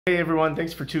Hey everyone,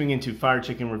 thanks for tuning into Fire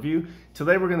Chicken Review.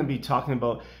 Today we're going to be talking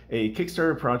about a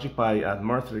Kickstarter project by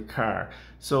Martha Carr.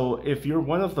 So if you're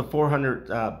one of the 400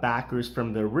 backers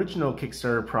from the original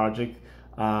Kickstarter project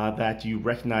that you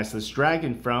recognize this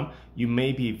dragon from, you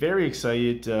may be very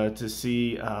excited to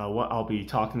see what I'll be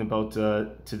talking about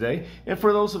today. And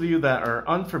for those of you that are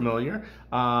unfamiliar,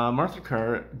 Martha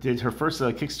Carr did her first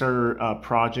Kickstarter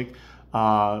project.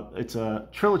 It's a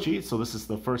trilogy, so this is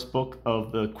the first book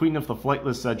of the Queen of the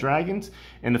Flightless Dragons,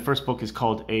 and the first book is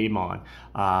called Eamon.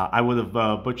 I would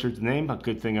have butchered the name, but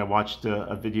good thing I watched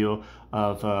a video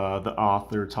of the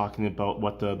author talking about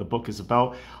what the book is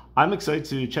about. I'm excited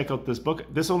to check out this book.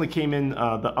 This only came in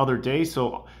the other day,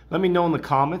 so let me know in the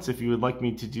comments if you would like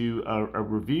me to do a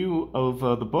review of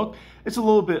the book. It's a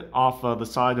little bit off the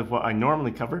side of what I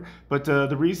normally cover, but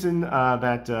the reason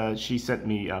that she sent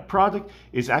me a product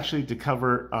is actually to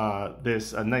cover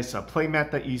this nice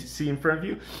playmat that you see in front of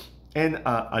you, and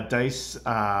a dice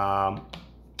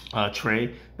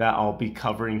tray that I'll be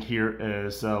covering here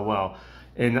as well.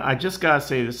 And I just gotta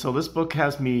say this, so this book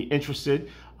has me interested.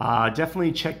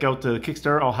 Definitely check out the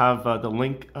Kickstarter. I'll have the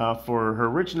link for her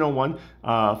original one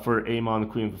for Eamon, the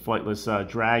Queen of the Flightless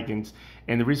Dragons.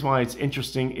 And the reason why it's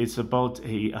interesting is about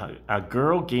a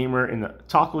girl gamer in a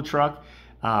taco truck,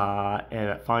 and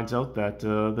it finds out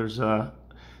that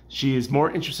she is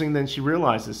more interesting than she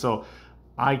realizes. So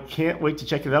I can't wait to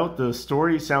check it out. The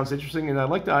story sounds interesting, and I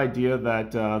like the idea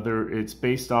that it's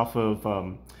based off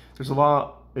of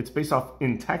it's based off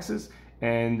in Texas.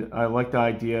 And I like the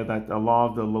idea that a lot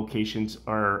of the locations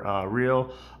are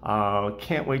real.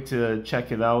 Can't wait to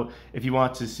check it out. If you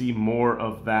want to see more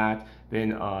of that, then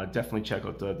definitely check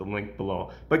out the link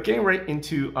below. But getting right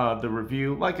into the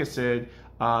review, like I said,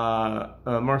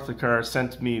 Martha Carr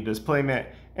sent me this playmat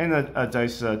and a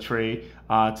dice tray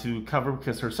to cover,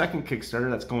 because her second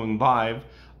Kickstarter that's going live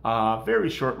very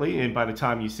shortly, and by the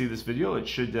time you see this video it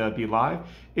should be live,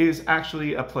 is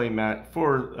actually a playmat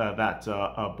for that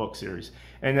book series.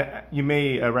 And you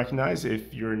may recognize,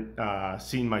 if you're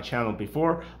seen my channel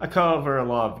before, I cover a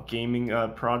lot of gaming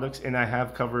products, and I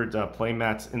have covered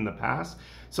playmats in the past.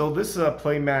 So this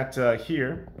playmat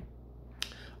here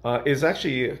is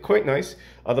actually quite nice.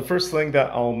 The first thing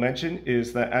that I'll mention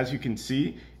is that, as you can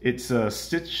see, it's a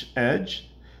stitch edge,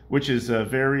 which is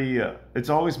it's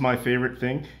always my favorite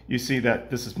thing. You see that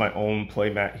this is my own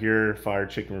playmat here, Fire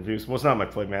Chicken Reviews. Well, it's not my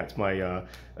playmat, it's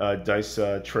my dice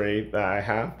tray that I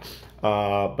have.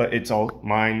 But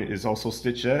mine is also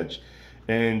stitch edge.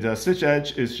 And stitch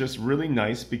edge is just really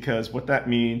nice, because what that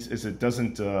means is it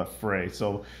doesn't fray.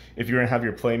 So if you're gonna have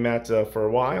your playmat for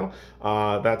a while,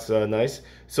 that's nice.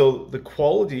 So the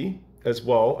quality as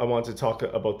well, I want to talk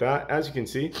about that. As you can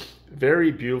see,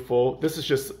 very beautiful. This is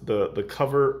just the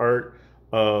cover art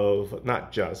of,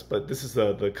 not just, but this is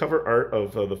the cover art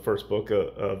of the first book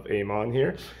of Eamon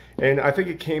here. And I think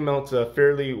it came out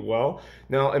fairly well.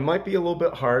 Now, it might be a little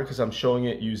bit hard because I'm showing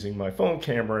it using my phone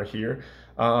camera here,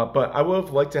 but I would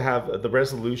have liked to have the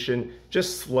resolution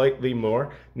just slightly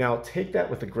more. Now, take that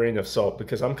with a grain of salt,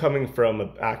 because I'm coming from a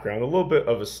background, a little bit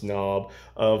of a snob,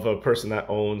 of a person that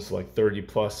owns like 30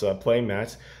 plus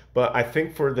playmats. But I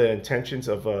think for the intentions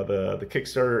of the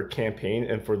Kickstarter campaign,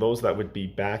 and for those that would be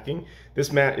backing,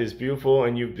 this mat is beautiful.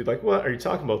 And you'd be like, what are you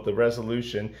talking about, the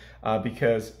resolution?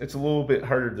 Because it's a little bit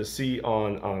harder to see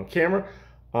on camera.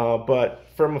 But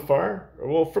from afar,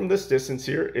 well, from this distance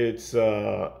here, it's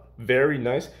very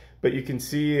nice. But you can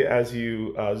see, as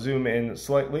you zoom in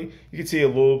slightly, you can see a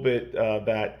little bit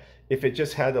that if it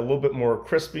just had a little bit more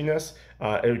crispiness,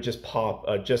 it would just pop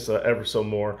just ever so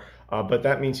more. But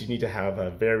that means you need to have a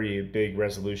very big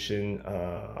resolution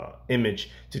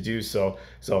image to do so.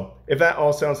 So if that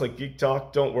all sounds like geek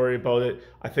talk, don't worry about it.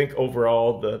 I think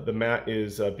overall the mat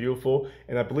is beautiful,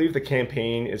 and I believe the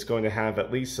campaign is going to have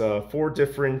at least 4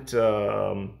 different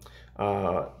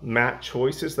mat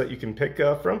choices that you can pick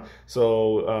from.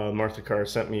 So Martha Carr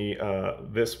sent me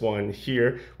this one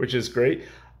here, which is great.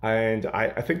 And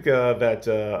I think that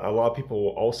a lot of people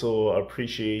will also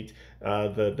appreciate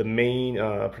the main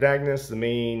protagonist, the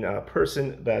main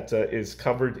person that is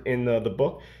covered in the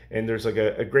book. And there's like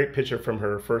a great picture from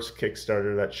her first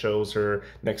Kickstarter that shows her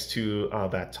next to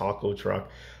that taco truck.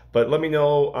 But let me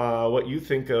know what you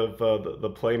think of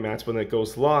the playmats when it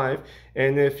goes live,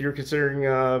 and if you're considering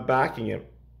backing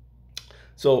it.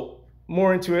 So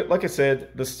more into it, like I said,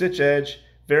 the stitch edge,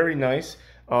 very nice.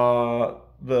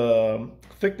 The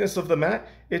thickness of the mat,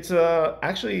 it's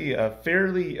actually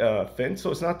fairly thin,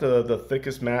 so it's not the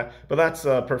thickest mat, but that's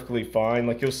perfectly fine.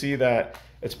 Like, you'll see that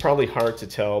it's probably hard to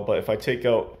tell, but if I take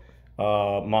out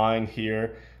mine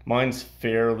here, mine's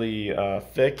fairly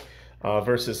thick.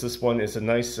 versus this one is a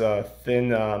nice thin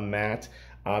matte.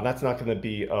 That's not going to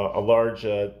be a large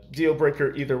deal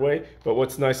breaker either way, but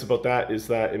what's nice about that is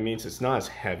that it means it's not as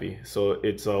heavy, so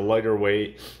it's a lighter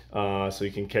weight, so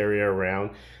you can carry it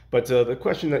around. But the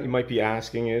question that you might be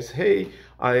asking is, hey,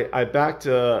 I backed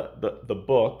the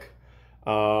book,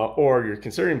 or you're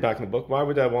considering backing the book, why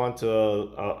would I want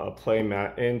a play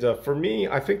mat? And for me,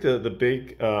 I think the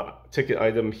big ticket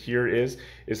item here is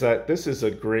that this is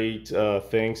a great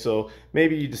thing. So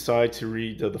maybe you decide to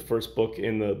read the first book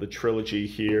in the trilogy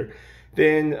here.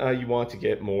 Then you want to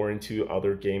get more into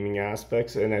other gaming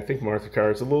aspects. And I think Martha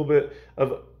Carr is a little bit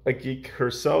of a geek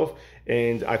herself.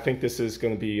 And I think this is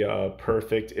going to be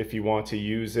perfect if you want to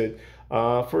use it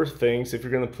for things, if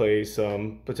you're going to play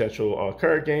some potential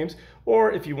card games,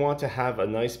 or if you want to have a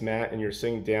nice mat and you're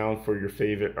sitting down for your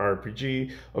favorite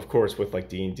RPG, of course, with like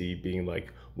D&D being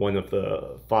like one of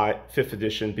the 5th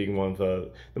edition being one of the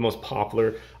most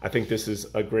popular. I think this is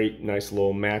a great, nice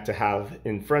little mat to have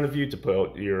in front of you to put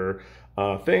out your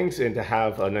things, and to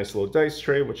have a nice little dice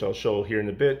tray, which I'll show here in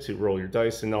a bit, to roll your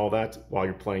dice and all that while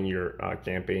you're playing your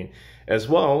campaign. As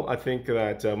well, I think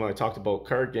that when I talked about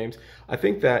card games, I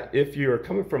think that if you're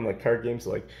coming from like card games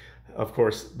like, of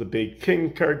course, the big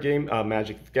King card game,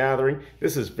 Magic the Gathering,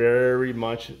 this is very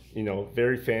much, you know,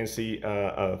 very fancy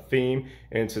theme,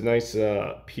 and it's a nice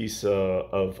piece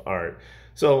of art.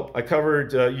 So I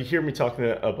covered, you hear me talking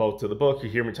about the book, you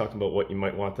hear me talking about what you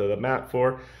might want the mat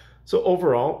for. So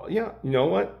overall, yeah, you know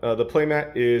what? The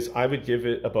playmat is, I would give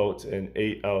it about an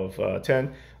 8 out of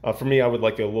 10. For me, I would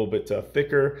like it a little bit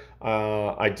thicker.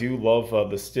 I do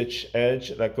love the stitch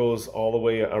edge that goes all the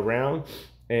way around.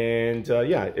 And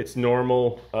yeah, it's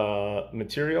normal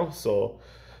material. So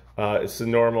it's the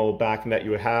normal backing that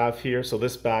you would have here. So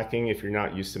this backing, if you're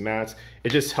not used to mats, it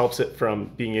just helps it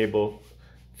from being able,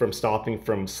 from stopping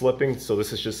from slipping. So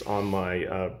this is just on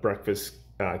my breakfast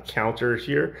counter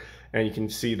here. And you can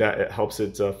see that it helps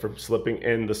it from slipping.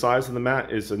 And the size of the mat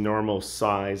is a normal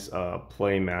size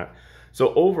play mat.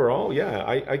 So overall, yeah,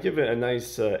 I give it a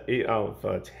nice 8 out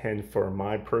of 10 for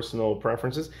my personal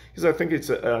preferences, because I think it's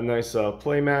a nice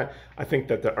play mat. I think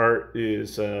that the art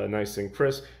is nice and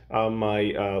crisp.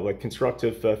 My like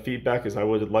constructive feedback is I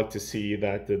would like to see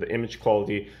that the image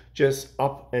quality just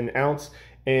up an ounce,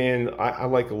 and I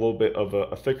like a little bit of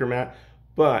a thicker mat.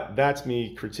 But that's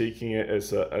me critiquing it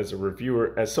as a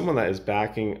reviewer, as someone that is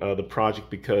backing the project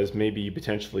because maybe you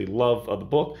potentially love the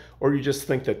book, or you just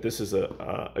think that this is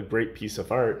a great piece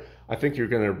of art. I think you're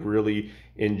going to really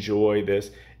enjoy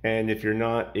this. And if you're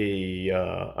not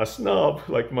a snob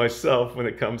like myself when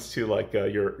it comes to like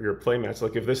your playmats,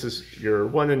 like if this is your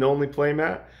one and only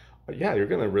playmat, yeah, you're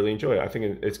going to really enjoy it. I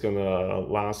think it's going to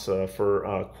last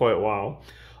for quite a while.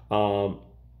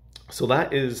 So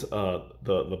that is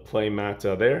the play mat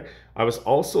there. I was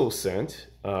also sent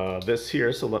this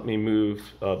here, so let me move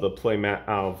the play mat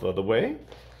out of the way.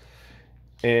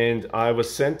 And I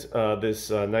was sent this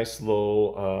nice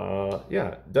little,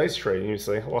 yeah, dice tray. And you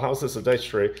say, well, how's this a dice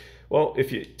tray? Well,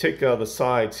 if you take the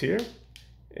sides here,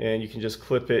 and you can just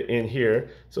clip it in here.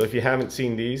 So if you haven't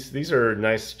seen these are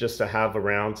nice just to have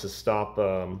around to stop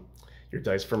your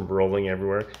dice from rolling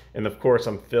everywhere. And of course,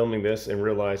 I'm filming this and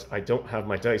realize I don't have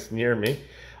my dice near me.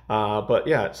 But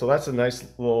yeah, so that's a nice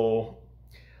little,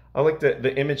 I like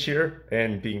the image here,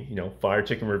 and being, you know, Fire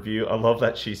Chicken Review. I love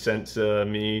that she sent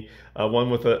me one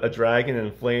with a dragon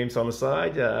and flames on the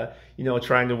side, you know,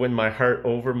 trying to win my heart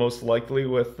over most likely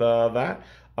with that.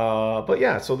 But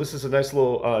yeah, so this is a nice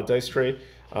little dice tray.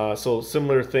 So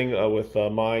similar thing with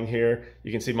mine here.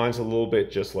 You can see mine's a little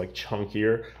bit just like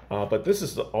chunkier, but this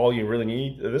is all you really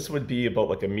need. This would be about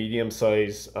like a medium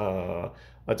size a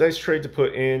dice tray to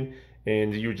put in,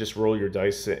 and you just roll your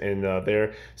dice in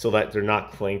there so that they're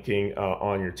not clanking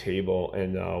on your table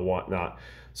and whatnot.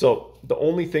 So the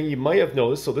only thing you might have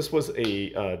noticed, so this was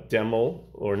a demo,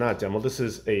 or not demo, this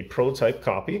is a prototype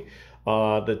copy.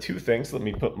 The two things, let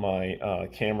me put my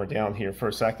camera down here for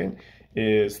a second,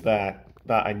 is that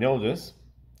I noticed,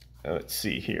 let's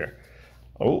see here,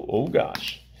 oh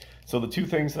gosh. So the two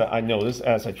things that I noticed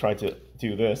as I tried to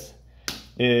do this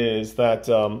is that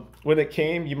when it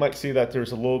came, you might see that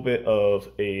there's a little bit of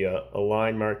a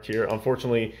line mark here.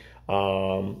 Unfortunately,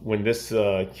 when this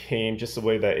came, just the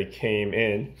way that it came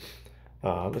in,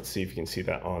 let's see if you can see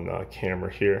that on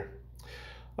camera here.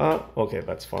 Okay,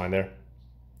 that's fine there.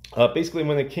 Basically,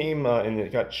 when it came and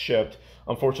it got shipped,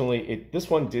 unfortunately, this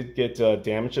one did get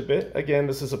damaged a bit. Again,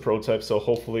 this is a prototype, so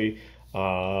hopefully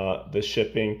the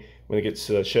shipping, when it gets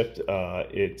shipped,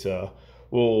 it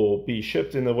will be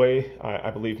shipped in a way.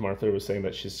 I believe Martha was saying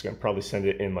that she's going to probably send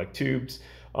it in like tubes.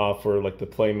 for like the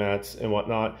play mats and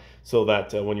whatnot, so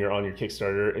that when you're on your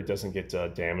Kickstarter, it doesn't get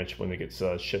damaged when it gets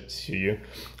shipped to you.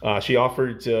 She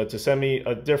offered to send me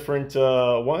a different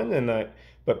one, and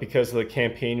but because the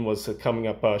campaign was coming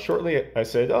up shortly, I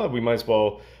said, oh, we might as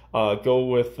well go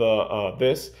with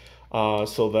this.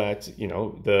 So that, you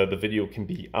know, the video can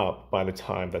be up by the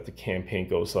time that the campaign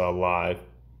goes live.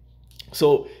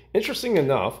 So interesting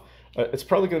enough, it's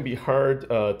probably going to be hard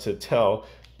to tell,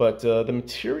 but the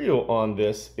material on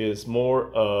this is it's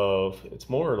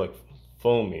more like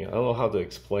foamy. I don't know how to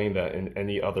explain that in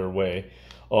any other way.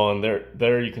 On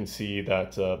there you can see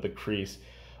that the crease.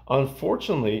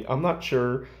 Unfortunately, I'm not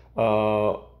sure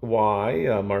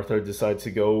why Martha decided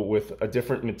to go with a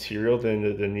different material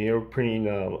than the neoprene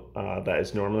that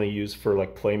is normally used for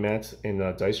like play mats and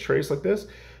dice trays like this.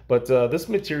 But this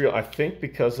material, I think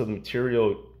because of the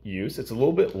material used, it's a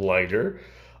little bit lighter.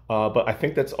 But I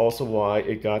think that's also why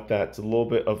it got that little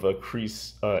bit of a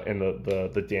crease and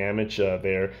the damage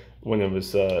there when it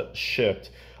was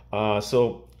shipped.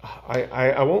 So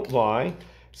I won't lie.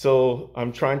 So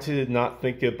I'm trying to not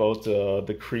think about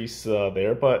the crease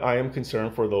there, but I am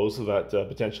concerned for those that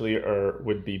potentially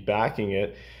would be backing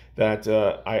it, that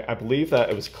I believe that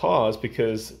it was caused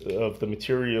because of the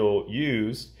material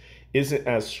used isn't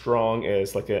as strong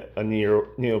as like a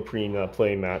neoprene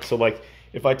play mat. So like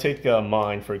if I take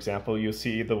mine, for example, you'll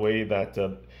see the way that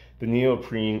the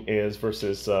neoprene is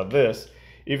versus this.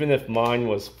 Even if mine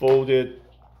was folded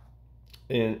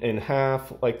in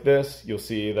half like this, you'll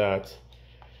see that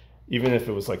even if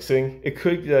it was like sitting, it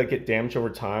could get damaged over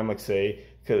time, like say,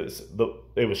 because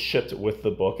it was shipped with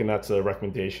the book, and that's a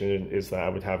recommendation, is that I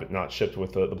would have it not shipped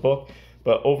with the book.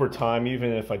 But over time,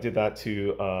 even if I did that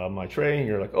to my tray, and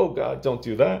you're like, oh God, don't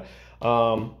do that,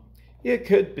 it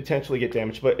could potentially get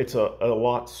damaged, but it's a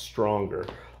lot stronger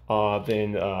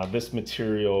than this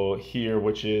material here,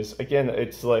 which is, again,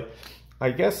 it's like,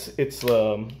 I guess it's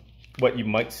what you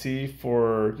might see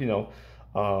for, you know,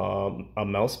 a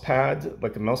mouse pad,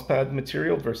 like a mouse pad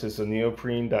material versus a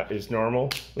neoprene that is normally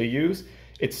used.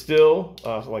 It's still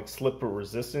like slip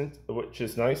resistant, which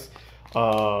is nice.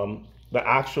 The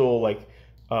actual like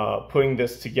putting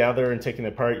this together and taking it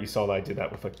apart, you saw that I did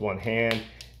that with like one hand,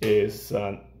 is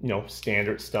you know,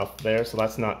 standard stuff there, so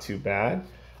that's not too bad.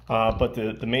 But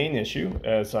the main issue,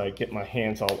 as I get my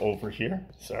hands all over here,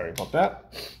 sorry about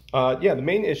that. Yeah, the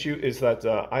main issue is that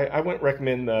I wouldn't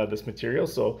recommend this material.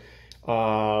 So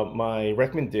my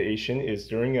recommendation is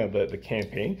during the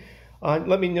campaign,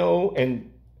 let me know,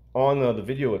 and on the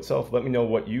video itself, let me know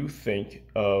what you think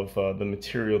of the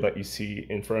material that you see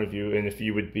in front of you, and if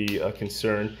you would be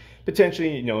concerned.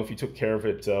 Potentially, you know, if you took care of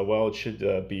it well, it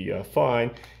should be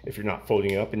fine if you're not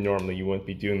folding it up, and normally you wouldn't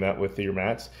be doing that with your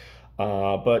mats.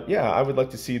 But yeah, I would like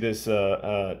to see this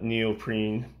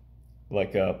neoprene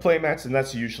like play mats, and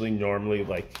that's usually normally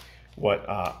like what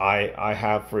I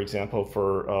have, for example,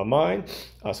 for mine.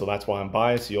 So that's why I'm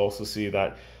biased. You also see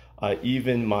that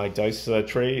even my dice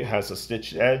tray has a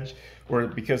stitched edge, where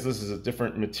because this is a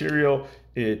different material,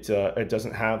 it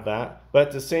doesn't have that. But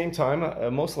at the same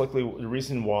time, most likely the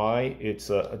reason why it's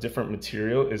a different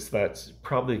material is that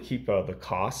probably to keep the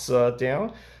costs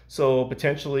down. So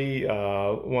potentially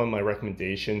one of my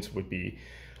recommendations would be,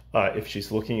 if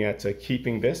she's looking at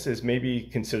keeping this, is maybe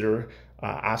consider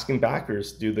asking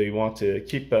backers, do they want to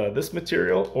keep this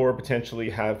material, or potentially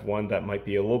have one that might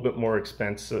be a little bit more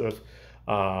expensive,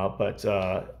 but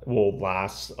will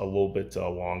last a little bit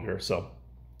longer. So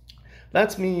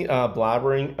that's me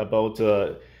blabbering about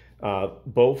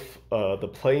both the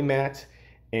play mat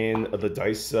and the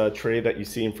dice tray that you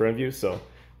see in front of you. So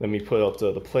let me put out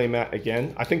the play mat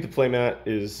again. I think the play mat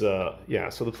is, yeah,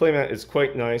 so the play mat is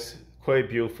quite nice, quite a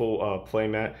beautiful play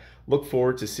mat. Look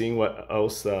forward to seeing what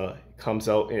else comes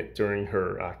out during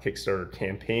her Kickstarter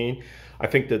campaign. I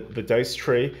think that the dice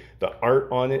tray, the art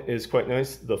on it is quite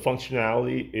nice. The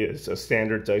functionality is a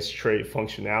standard dice tray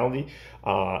functionality.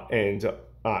 And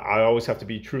I always have to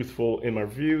be truthful in my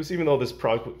reviews. Even though this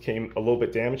product came a little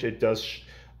bit damaged, it does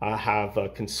have a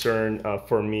concern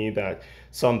for me that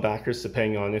some backers,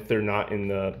 depending on if they're not in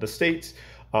the States,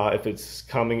 if it's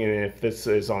coming in, and if this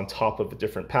is on top of a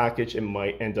different package, it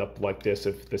might end up like this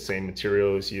if the same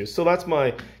material is used. So that's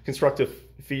my constructive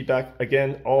feedback.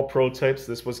 Again, all prototypes,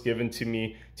 this was given to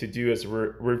me to do as a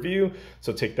review,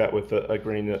 so take that with a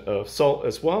grain of salt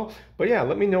as well. But yeah,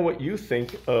 let me know what you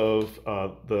think of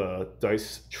the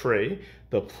dice tray,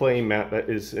 the play mat that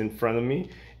is in front of me.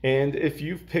 And if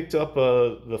you've picked up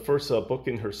the first book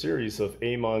in her series of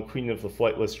Eamon, Queen of the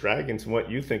Flightless Dragons, and what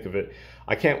you think of it.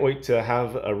 I can't wait to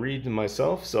have a read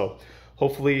myself, so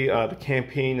hopefully the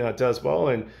campaign does well,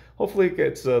 and hopefully it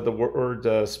gets the word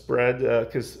spread,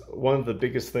 because one of the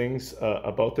biggest things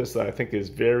about this that I think is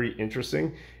very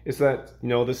interesting is that, you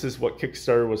know, this is what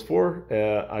Kickstarter was for,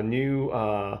 a new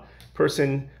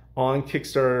person on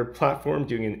Kickstarter platform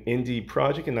doing an indie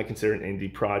project, and I consider an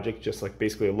indie project just like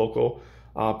basically a local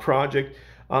project.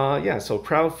 Yeah, so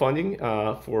crowdfunding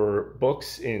for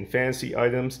books and fantasy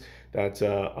items that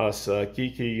us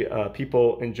geeky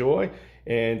people enjoy.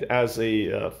 And as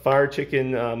a fire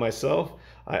chicken myself,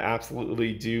 I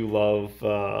absolutely do love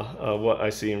what I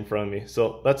see in front of me.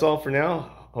 So that's all for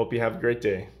now. Hope you have a great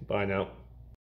day. Bye now.